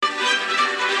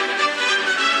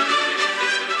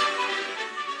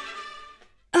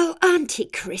Auntie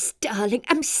Chris, darling,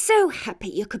 I'm so happy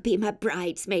you could be my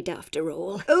bridesmaid after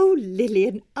all. Oh,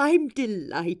 Lillian, I'm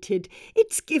delighted.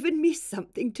 It's given me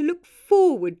something to look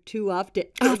forward to after...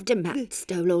 After Matt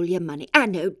stole all your money. I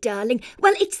know, darling.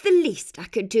 Well, it's the least I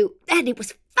could do. And it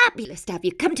was fabulous to have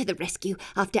you come to the rescue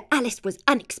after Alice was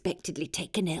unexpectedly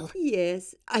taken ill.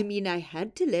 Yes, I mean, I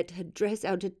had to let her dress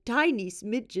out a tiny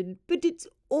smidgen, but it's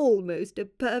almost a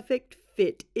perfect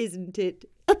fit, isn't it?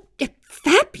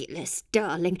 Fabulous,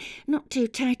 darling. Not too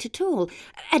tight at all.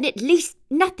 And at least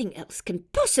nothing else can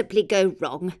possibly go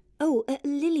wrong. Oh,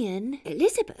 Lillian.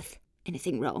 Elizabeth,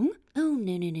 anything wrong? Oh,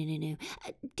 no.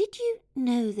 Did you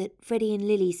know that Freddie and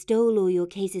Lily stole all your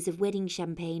cases of wedding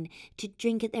champagne to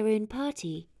drink at their own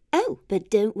party? Oh. But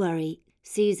don't worry.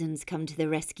 Susan's come to the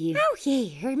rescue. Oh,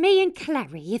 yeah, me and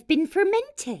Clary have been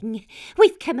fermenting.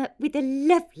 We've come up with a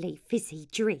lovely fizzy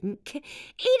drink.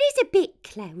 It is a bit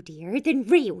cloudier than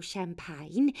real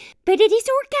champagne, but it is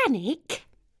organic.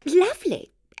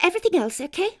 Lovely. Everything else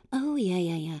okay? Oh,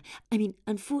 yeah. I mean,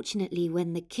 unfortunately,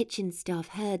 when the kitchen staff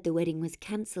heard the wedding was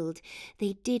cancelled,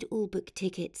 they did all book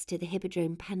tickets to the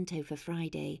Hippodrome Panto for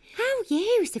Friday. Oh, yeah,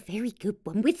 it was a very good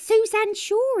one with Suzanne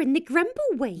Shaw and the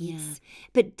Grumbleweeds. Yeah,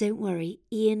 but don't worry,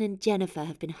 Ian and Jennifer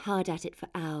have been hard at it for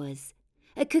hours.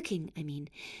 Cooking, I mean.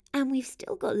 And we've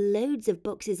still got loads of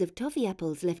boxes of toffee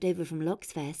apples left over from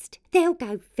Locksfest. They'll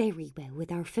go very well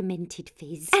with our fermented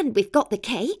fizz. And we've got the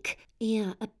cake.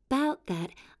 Yeah, about that,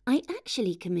 I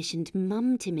actually commissioned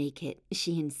Mum to make it.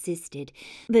 She insisted.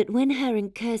 But when her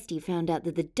and Kirsty found out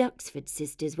that the Duxford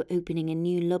sisters were opening a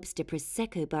new lobster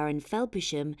Prosecco bar in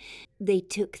Felpersham, they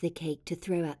took the cake to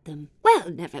throw at them.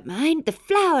 Well, never mind. The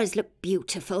flowers look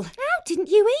beautiful. Oh, didn't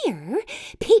you hear?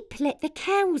 Pip let the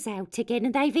cows out again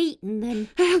and they've eaten them.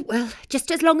 Oh, well,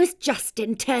 just as long as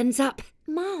Justin turns up.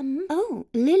 Mum? Oh,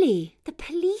 Lily. The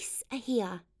police are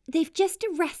here. They've just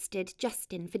arrested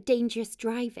Justin for dangerous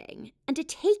driving and are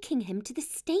taking him to the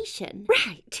station.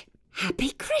 Right.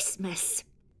 Happy Christmas,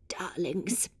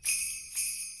 darlings.